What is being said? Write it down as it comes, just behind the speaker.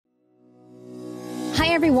Hi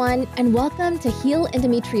everyone, and welcome to Heal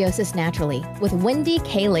Endometriosis Naturally with Wendy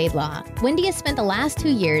K. Laidlaw. Wendy has spent the last 2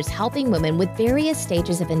 years helping women with various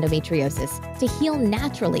stages of endometriosis to heal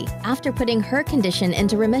naturally after putting her condition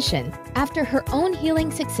into remission. After her own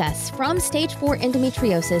healing success from stage 4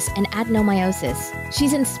 endometriosis and adenomyosis,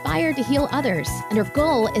 she's inspired to heal others, and her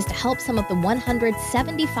goal is to help some of the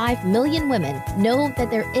 175 million women know that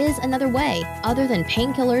there is another way other than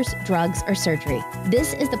painkillers, drugs, or surgery.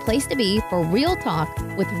 This is the place to be for real talk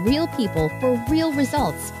with real people for real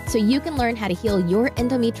results, so you can learn how to heal your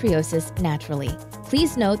endometriosis naturally.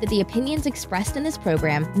 Please note that the opinions expressed in this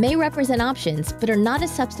program may represent options, but are not a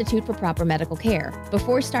substitute for proper medical care.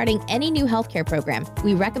 Before starting any new healthcare program,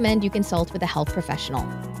 we recommend you consult with a health professional.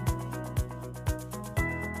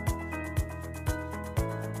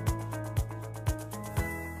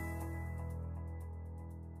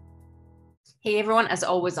 Hey everyone, as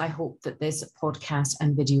always, I hope that this podcast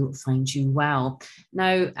and video finds you well.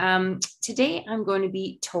 Now, today I'm going to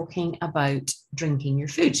be talking about drinking your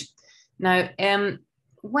food. Now,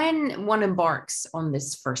 when one embarks on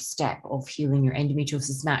this first step of healing your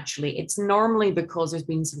endometriosis naturally, it's normally because there's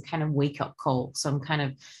been some kind of wake-up call,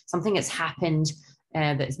 something that's happened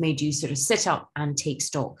that has made you sort of sit up and take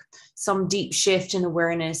stock. Some deep shift in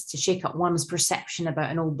awareness to shake up one's perception about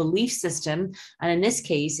an old belief system. And in this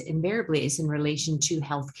case, invariably, it's in relation to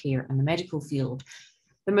healthcare and the medical field.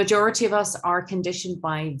 The majority of us are conditioned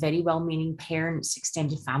by very well-meaning parents,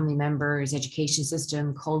 extended family members, education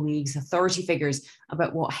system, colleagues, authority figures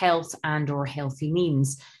about what health and or healthy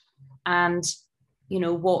means. And, you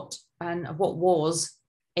know, what was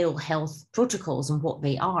ill health protocols and what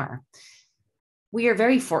they are. We are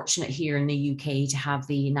very fortunate here in the UK to have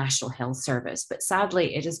the National Health Service, but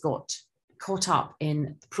sadly it has got caught up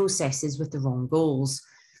in processes with the wrong goals.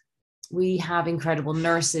 We have incredible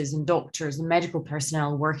nurses and doctors and medical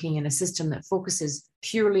personnel working in a system that focuses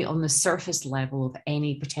purely on the surface level of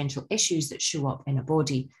any potential issues that show up in a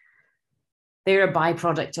body. They're a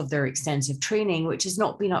byproduct of their extensive training, which has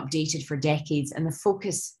not been updated for decades, and the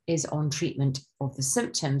focus is on treatment of the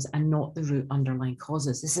symptoms and not the root underlying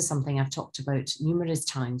causes. This is something I've talked about numerous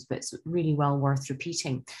times, but it's really well worth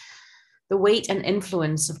repeating. The weight and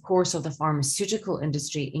influence, of course, of the pharmaceutical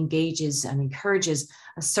industry engages and encourages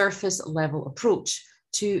a surface level approach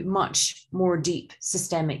to much more deep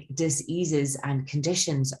systemic diseases and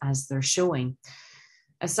conditions, as they're showing.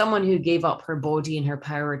 As someone who gave up her body and her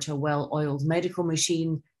power to a well-oiled medical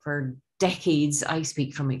machine for decades, I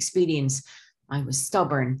speak from experience. I was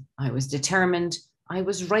stubborn, I was determined, I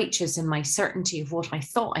was righteous in my certainty of what I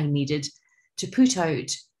thought I needed to put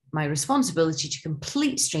out my responsibility to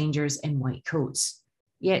complete strangers in white coats.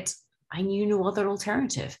 Yet I knew no other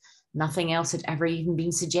alternative. Nothing else had ever even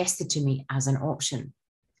been suggested to me as an option.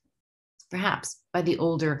 Perhaps by the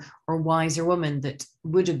older or wiser woman that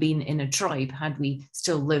would have been in a tribe had we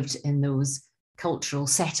still lived in those cultural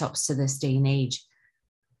setups to this day and age.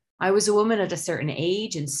 I was a woman at a certain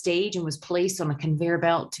age and stage and was placed on a conveyor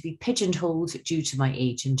belt to be pigeonholed due to my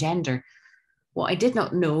age and gender. What I did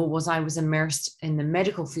not know was I was immersed in the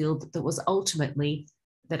medical field that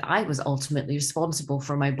I was ultimately responsible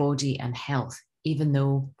for my body and health, even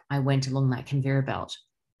though I went along that conveyor belt.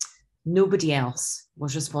 Nobody else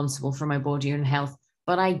was responsible for my body and health,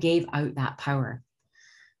 but I gave out that power.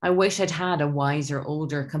 I wish I'd had a wiser,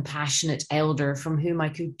 older, compassionate elder from whom I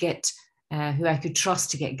could who I could trust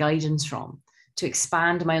to get guidance from, to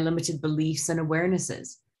expand my limited beliefs and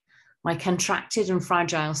awarenesses. My contracted and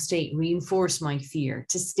fragile state reinforced my fear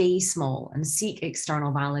to stay small and seek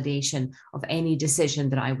external validation of any decision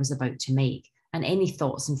that I was about to make and any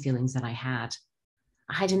thoughts and feelings that I had.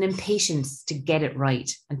 I had an impatience to get it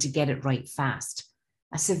right and to get it right fast,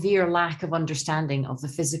 a severe lack of understanding of the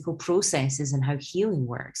physical processes and how healing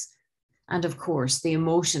works, and of course, the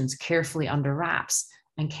emotions carefully under wraps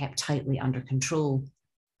and kept tightly under control,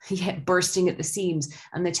 yet bursting at the seams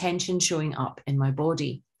and the tension showing up in my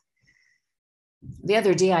body. The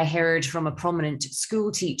other day, I heard from a prominent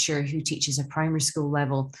school teacher who teaches at primary school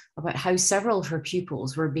level about how several of her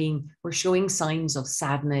pupils were showing signs of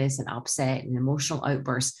sadness and upset and emotional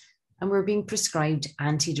outbursts, and were being prescribed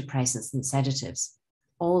antidepressants and sedatives,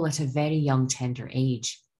 all at a very young, tender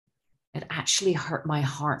age. It actually hurt my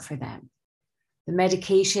heart for them. The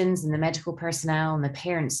medications and the medical personnel and the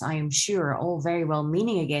parents, I am sure, are all very well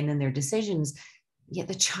meaning again in their decisions. Yet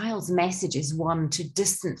the child's message is one to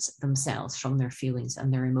distance themselves from their feelings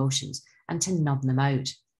and their emotions and to numb them out.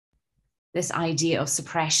 This idea of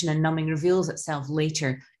suppression and numbing reveals itself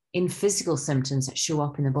later in physical symptoms that show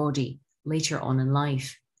up in the body later on in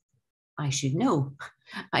life. I should know.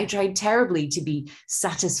 I tried terribly to be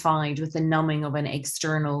satisfied with the numbing of an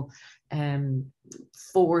external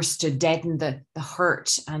force to deaden the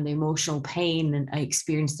hurt and the emotional pain that I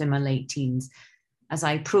experienced in my late teens. As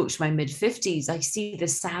I approach my mid-50s, I see the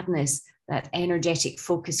sadness that energetic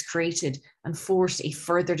focus created and forced a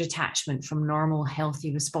further detachment from normal,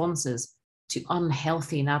 healthy responses to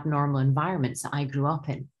unhealthy and abnormal environments that I grew up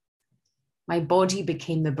in. My body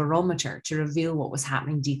became the barometer to reveal what was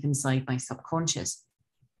happening deep inside my subconscious.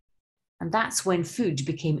 And that's when food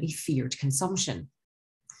became a feared consumption.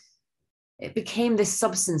 It became this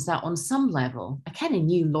substance that on some level, I kind of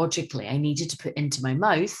knew logically I needed to put into my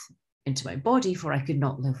mouth, into my body, for I could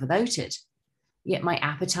not live without it. Yet my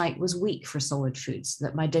appetite was weak for solid foods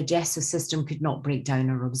that my digestive system could not break down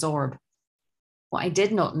or absorb. What I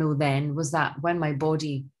did not know then was that when my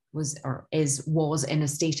body was in a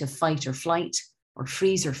state of fight or flight, or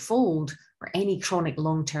freeze or fold, or any chronic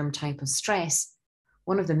long-term type of stress,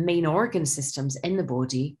 one of the main organ systems in the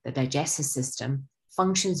body, the digestive system,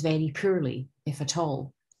 functions very poorly, if at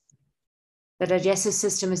all. The digestive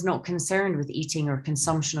system is not concerned with eating or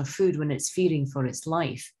consumption of food when it's feeding for its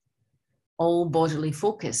life. All bodily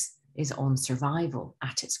focus is on survival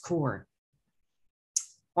at its core.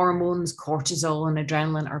 Hormones, cortisol, and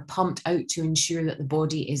adrenaline are pumped out to ensure that the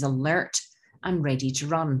body is alert and ready to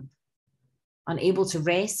run. Unable to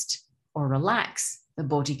rest or relax, the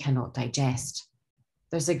body cannot digest.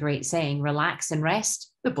 There's a great saying, relax and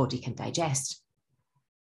rest, the body can digest.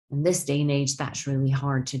 In this day and age, that's really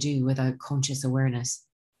hard to do without conscious awareness.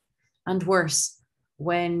 And worse,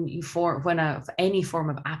 when any form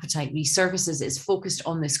of appetite resurfaces, it's focused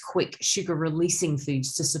on this quick sugar-releasing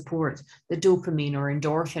foods to support the dopamine or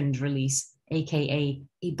endorphin release, aka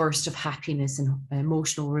a burst of happiness and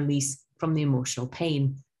emotional release from the emotional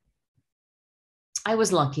pain. I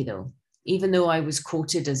was lucky though. Even though I was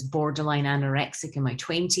quoted as borderline anorexic in my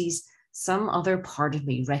 20s, some other part of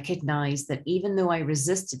me recognized that even though I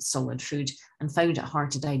resisted solid food and found it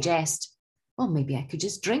hard to digest, well, maybe I could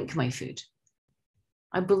just drink my food.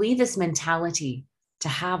 I believe this mentality to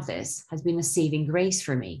have this has been a saving grace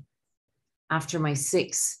for me. After my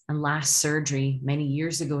sixth and last surgery many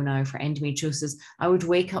years ago now for endometriosis, I would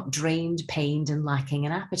wake up drained, pained, and lacking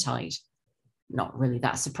in appetite. Not really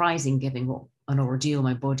that surprising given what an ordeal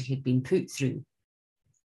my body had been put through.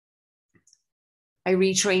 I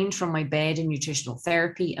retrained from my bed in nutritional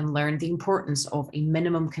therapy and learned the importance of a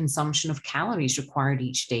minimum consumption of calories required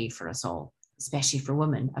each day for us all, especially for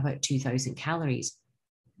women, about 2,000 calories.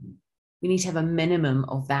 We need to have a minimum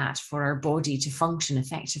of that for our body to function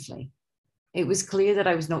effectively. It was clear that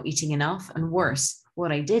I was not eating enough, and worse,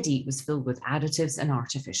 what I did eat was filled with additives and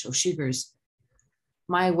artificial sugars.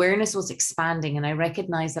 My awareness was expanding, and I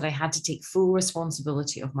recognized that I had to take full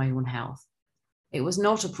responsibility of my own health. It was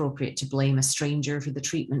not appropriate to blame a stranger for the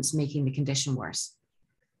treatments making the condition worse.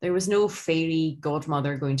 There was no fairy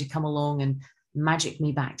godmother going to come along and magic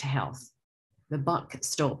me back to health. The buck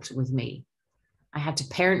stopped with me. I had to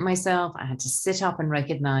parent myself. I had to sit up and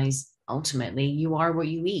recognize, ultimately, you are what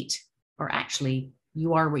you eat, or actually,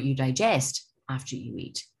 you are what you digest after you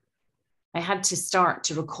eat. I had to start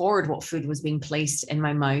to record what food was being placed in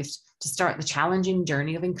my mouth to start the challenging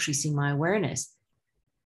journey of increasing my awareness.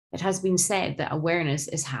 It has been said that awareness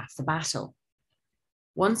is half the battle.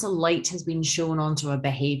 Once a light has been shown onto a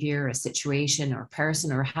behavior, a situation, or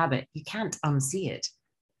person or habit, you can't unsee it.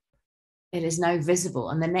 It is now visible,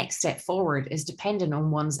 and the next step forward is dependent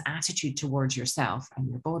on one's attitude towards yourself and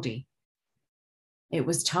your body. It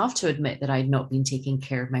was tough to admit that I had not been taking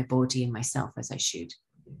care of my body and myself as I should.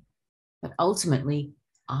 But ultimately,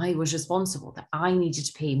 I was responsible, that I needed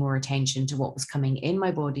to pay more attention to what was coming in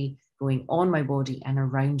my body, going on my body, and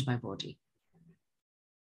around my body.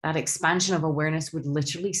 That expansion of awareness would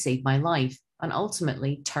literally save my life and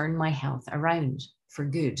ultimately turn my health around for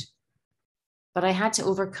good. But I had to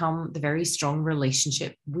overcome the very strong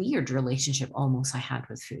weird relationship almost I had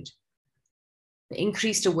with food. The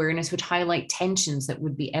increased awareness would highlight tensions that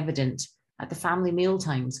would be evident at the family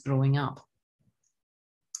mealtimes growing up.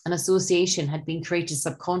 An association had been created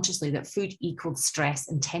subconsciously that food equaled stress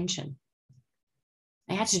and tension.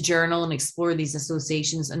 I had to journal and explore these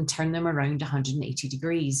associations and turn them around 180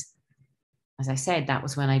 degrees. As I said, that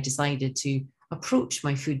was when I decided to approach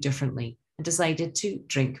my food differently and decided to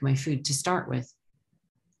drink my food to start with.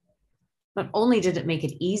 Not only did it make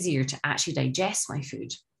it easier to actually digest my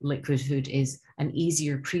food, liquid food is an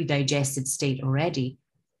easier pre-digested state already,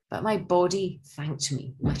 but my body thanked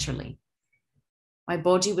me, literally. My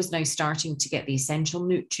body was now starting to get the essential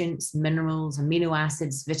nutrients, minerals, amino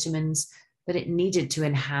acids, vitamins that it needed to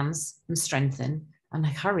enhance and strengthen and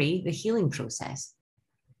hurry the healing process.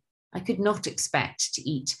 I could not expect to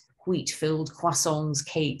eat wheat-filled croissants,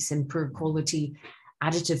 cakes, and poor quality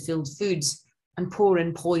additive-filled foods and pour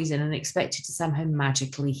in poison and expect it to somehow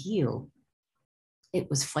magically heal. It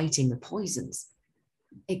was fighting the poisons.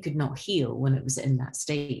 It could not heal when it was in that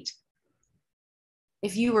state.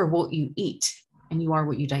 If you are what you eat and you are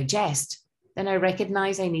what you digest, then I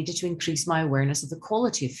recognized I needed to increase my awareness of the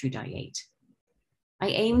quality of food I ate. I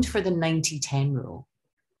aimed for the 90-10 rule.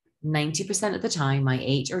 90% of the time, I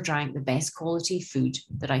ate or drank the best quality food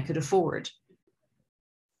that I could afford.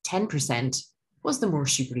 10% was the more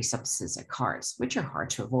sugary substances like carbs, which are hard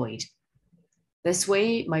to avoid. This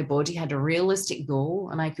way, my body had a realistic goal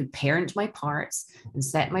and I could parent my parts and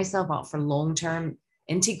set myself up for long-term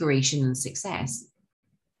integration and success.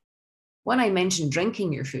 When I mentioned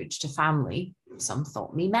drinking your food to family, some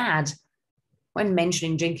thought me mad. When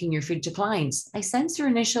mentioning drinking your food to clients, I sense their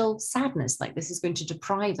initial sadness, like this is going to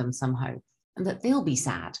deprive them somehow, and that they'll be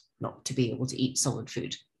sad not to be able to eat solid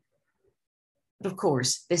food. But of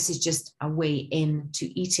course, this is just a way into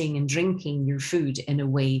eating and drinking your food in a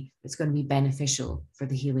way that's going to be beneficial for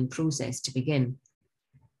the healing process to begin.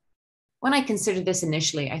 When I considered this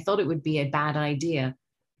initially, I thought it would be a bad idea,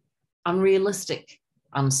 unrealistic,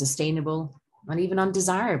 unsustainable, and even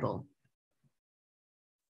undesirable.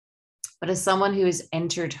 But as someone who has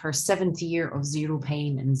entered her 7th year of zero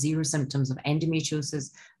pain and zero symptoms of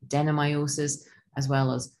endometriosis, adenomyosis, as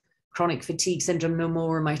well as chronic fatigue syndrome no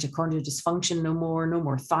more, mitochondrial dysfunction no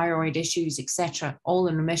more thyroid issues, etc., all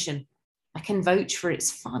in remission, I can vouch for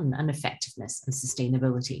its fun and effectiveness and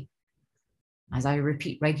sustainability. As I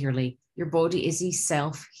repeat regularly, your body is a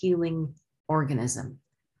self-healing organism.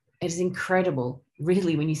 It is incredible,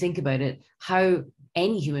 really, when you think about it, how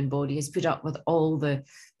any human body is put up with all the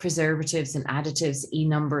preservatives and additives,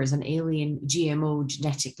 E-numbers and alien GMO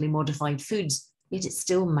genetically modified foods, yet it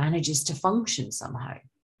still manages to function somehow.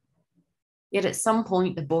 Yet at some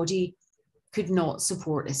point, the body could not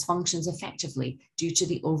support its functions effectively due to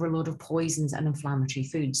the overload of poisons and inflammatory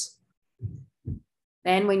foods.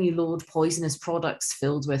 Then when you load poisonous products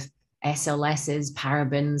filled with SLSs,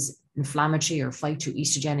 parabens, inflammatory or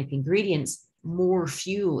phytoestrogenic ingredients, more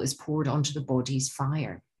fuel is poured onto the body's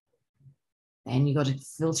fire. Then you got to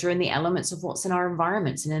filter in the elements of what's in our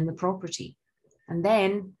environments and in the property. And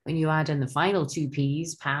then when you add in the final 2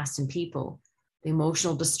 Ps, past and people, the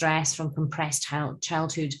emotional distress from compressed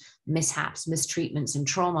childhood mishaps, mistreatments, and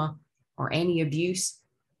trauma, or any abuse,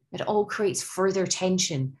 it all creates further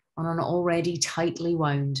tension on an already tightly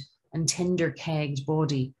wound and tinder-kegged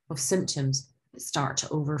body of symptoms that start to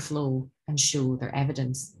overflow and show their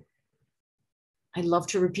evidence. I love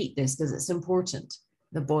to repeat this because it's important.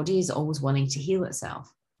 The body is always wanting to heal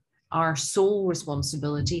itself. Our sole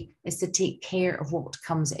responsibility is to take care of what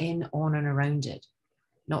comes in, on, and around it.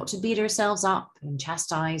 Not to beat ourselves up and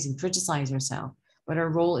chastise and criticize ourselves, but our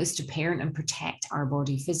role is to parent and protect our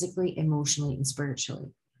body physically, emotionally, and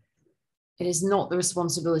spiritually. It is not the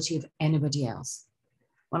responsibility of anybody else.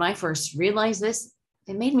 When I first realized this,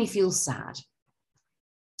 it made me feel sad.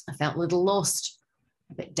 I felt a little lost,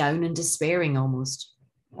 a bit down and despairing almost.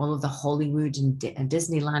 All of the Hollywood and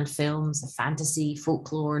Disneyland films, the fantasy,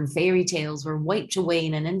 folklore, and fairy tales were wiped away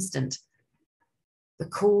in an instant. The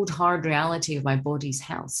cold, hard reality of my body's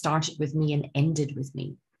health started with me and ended with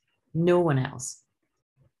me. No one else.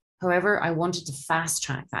 However, I wanted to fast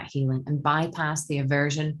track that healing and bypass the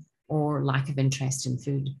aversion or lack of interest in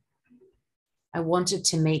food. I wanted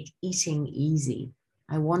to make eating easy.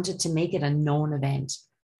 I wanted to make it a non-event.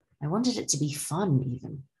 I wanted it to be fun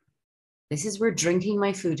even. This is where drinking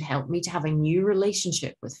my food helped me to have a new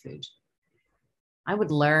relationship with food. I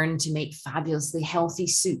would learn to make fabulously healthy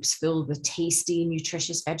soups filled with tasty and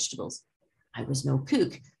nutritious vegetables. I was no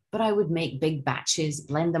cook, but I would make big batches,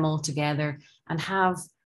 blend them all together, and have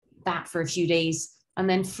that for a few days, and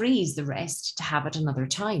then freeze the rest to have it another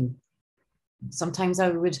time. Sometimes I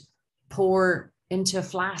would pour into a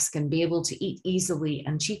flask and be able to eat easily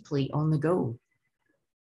and cheaply on the go.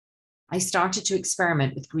 I started to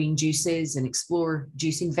experiment with green juices and explore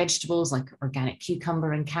juicing vegetables like organic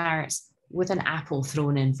cucumber and carrots with an apple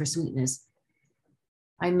thrown in for sweetness.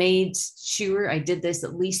 I made sure I did this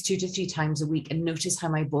at least 2 to 3 times a week and noticed how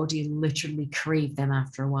my body literally craved them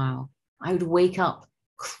after a while. I would wake up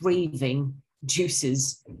craving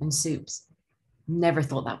juices and soups. Never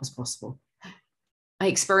thought that was possible. I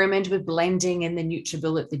experimented with blending in the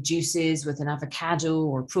NutriBullet, the juices with an avocado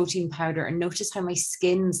or protein powder, and noticed how my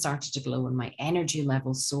skin started to glow and my energy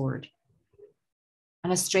levels soared.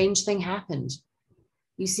 And a strange thing happened.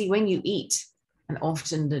 You see, when you eat, and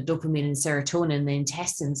often the dopamine and serotonin in the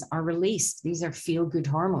intestines are released. These are feel-good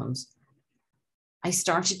hormones. I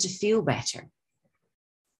started to feel better.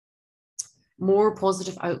 More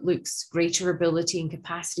positive outlooks, greater ability and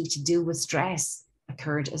capacity to deal with stress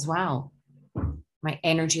occurred as well. My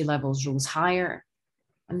energy levels rose higher,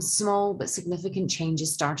 and small but significant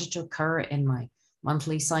changes started to occur in my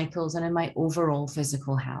monthly cycles and in my overall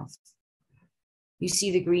physical health. You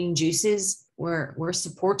see, the green juices were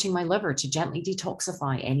supporting my liver to gently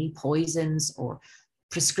detoxify any poisons or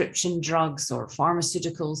prescription drugs or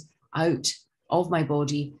pharmaceuticals out of my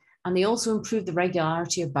body. And they also improved the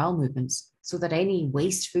regularity of bowel movements so that any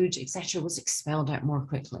waste food, etc., was expelled out more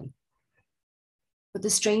quickly. But the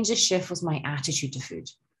strangest shift was my attitude to food.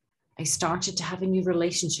 I started to have a new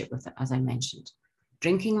relationship with it, as I mentioned.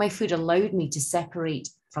 Drinking my food allowed me to separate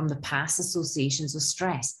from the past associations of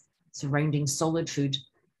stress surrounding solid food,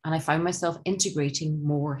 and I found myself integrating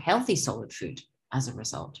more healthy solid food as a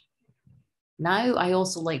result. Now I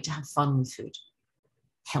also like to have fun with food,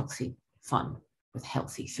 healthy fun with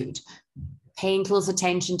healthy food, paying close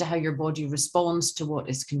attention to how your body responds to what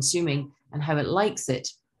it's consuming and how it likes it,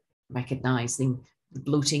 recognizing the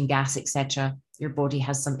bloating, gas, etc. Your body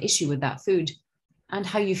has some issue with that food, and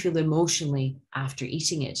how you feel emotionally after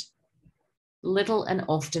eating it. Little and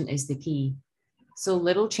often is the key. So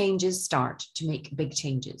little changes start to make big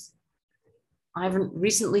changes. I've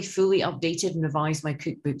recently fully updated and revised my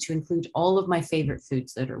cookbook to include all of my favorite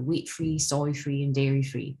foods that are wheat-free, soy-free, and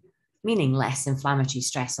dairy-free, meaning less inflammatory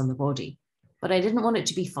stress on the body. But I didn't want it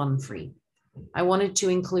to be fun-free. I wanted to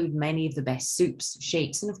include many of the best soups,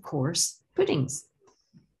 shakes, and of course, puddings.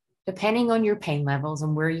 Depending on your pain levels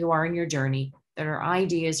and where you are in your journey, there are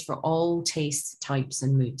ideas for all tastes, types,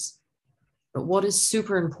 and moods. But what is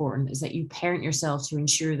super important is that you parent yourself to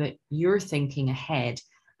ensure that you're thinking ahead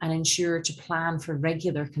and ensure to plan for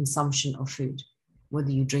regular consumption of food,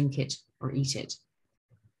 whether you drink it or eat it.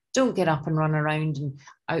 Don't get up and run around and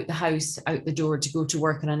out the house, out the door to go to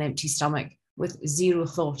work on an empty stomach with zero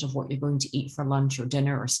thought of what you're going to eat for lunch or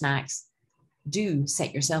dinner or snacks. Do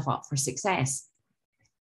set yourself up for success.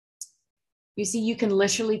 You see, you can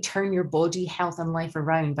literally turn your body, health, and life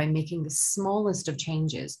around by making the smallest of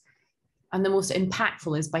changes. And the most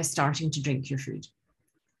impactful is by starting to drink your food.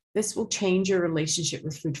 This will change your relationship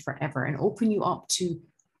with food forever and open you up to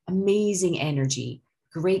amazing energy,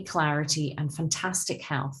 great clarity, and fantastic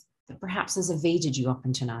health that perhaps has evaded you up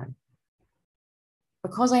until now.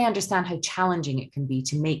 Because I understand how challenging it can be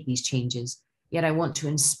to make these changes, yet I want to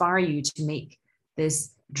inspire you to make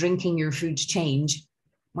this drinking your food change.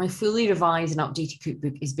 My fully revised and updated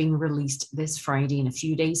cookbook is being released this Friday in a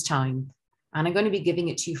few days' time, and I'm going to be giving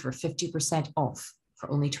it to you for 50% off for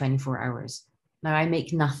only 24 hours. Now, I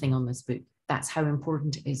make nothing on this book. That's how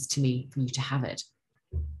important it is to me for you to have it.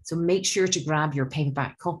 So make sure to grab your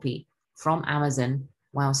paperback copy from Amazon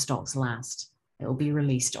while stocks last. It will be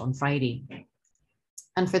released on Friday.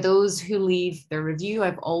 And for those who leave their review,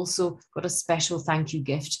 I've also got a special thank you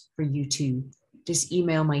gift for you too. Just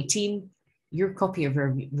email my team your copy of a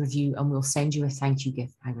review and we'll send you a thank you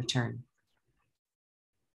gift by return.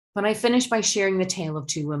 When I finished by sharing the tale of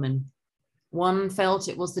two women, one felt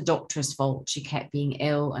it was the doctor's fault. She kept being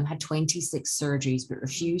ill and had 26 surgeries, but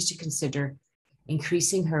refused to consider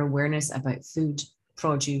increasing her awareness about food,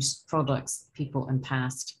 produce, products, people, and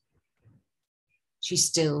past. She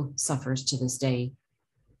still suffers to this day.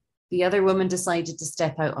 The other woman decided to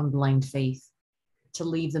step out on blind faith, to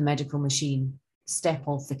leave the medical machine, step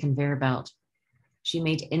off the conveyor belt. She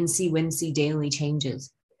made incy-wincy daily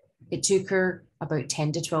changes. It took her about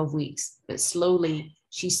 10 to 12 weeks, but slowly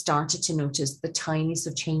she started to notice the tiniest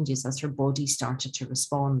of changes as her body started to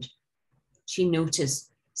respond. She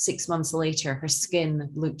noticed 6 months later, her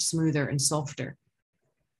skin looked smoother and softer.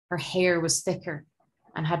 Her hair was thicker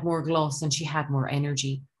and had more gloss, and she had more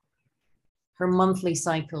energy. Her monthly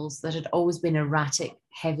cycles that had always been erratic,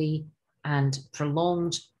 heavy, and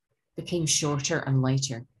prolonged became shorter and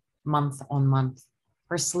lighter, month on month.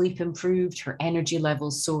 Her sleep improved, her energy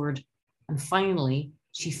levels soared, and finally,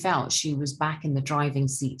 she felt she was back in the driving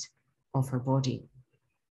seat of her body.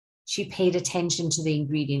 She paid attention to the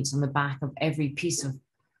ingredients on the back of every piece of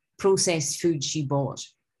processed food she bought.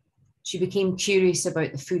 She became curious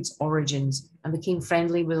about the food's origins and became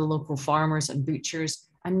friendly with the local farmers and butchers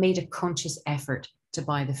and made a conscious effort to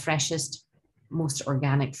buy the freshest, most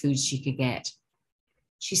organic foods she could get.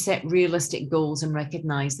 She set realistic goals and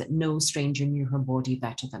recognized that no stranger knew her body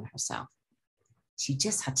better than herself. She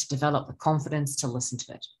just had to develop the confidence to listen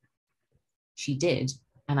to it. She did,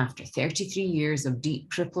 and after 33 years of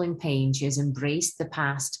deep, crippling pain, she has embraced the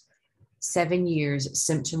past 7 years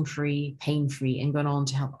symptom-free, pain-free, and gone on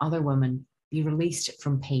to help other women be released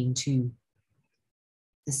from pain too.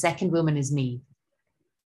 The second woman is me.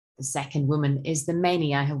 The second woman is the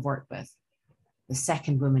many I have worked with. The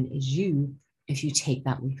second woman is you, if you take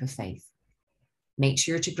that leap of faith. Make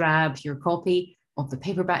sure to grab your copy of the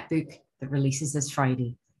paperback book that releases this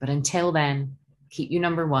Friday. But until then, keep you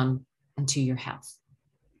number one and to your health.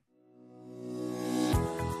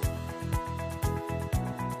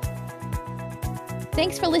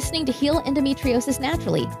 Thanks for listening to Heal Endometriosis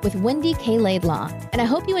Naturally with Wendy K. Laidlaw. And I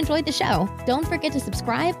hope you enjoyed the show. Don't forget to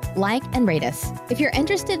subscribe, like, and rate us. If you're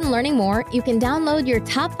interested in learning more, you can download your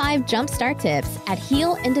top 5 jumpstart tips at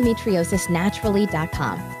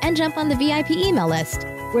healendometriosisnaturally.com and jump on the VIP email list.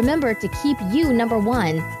 Remember to keep you number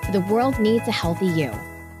one. The world needs a healthy you.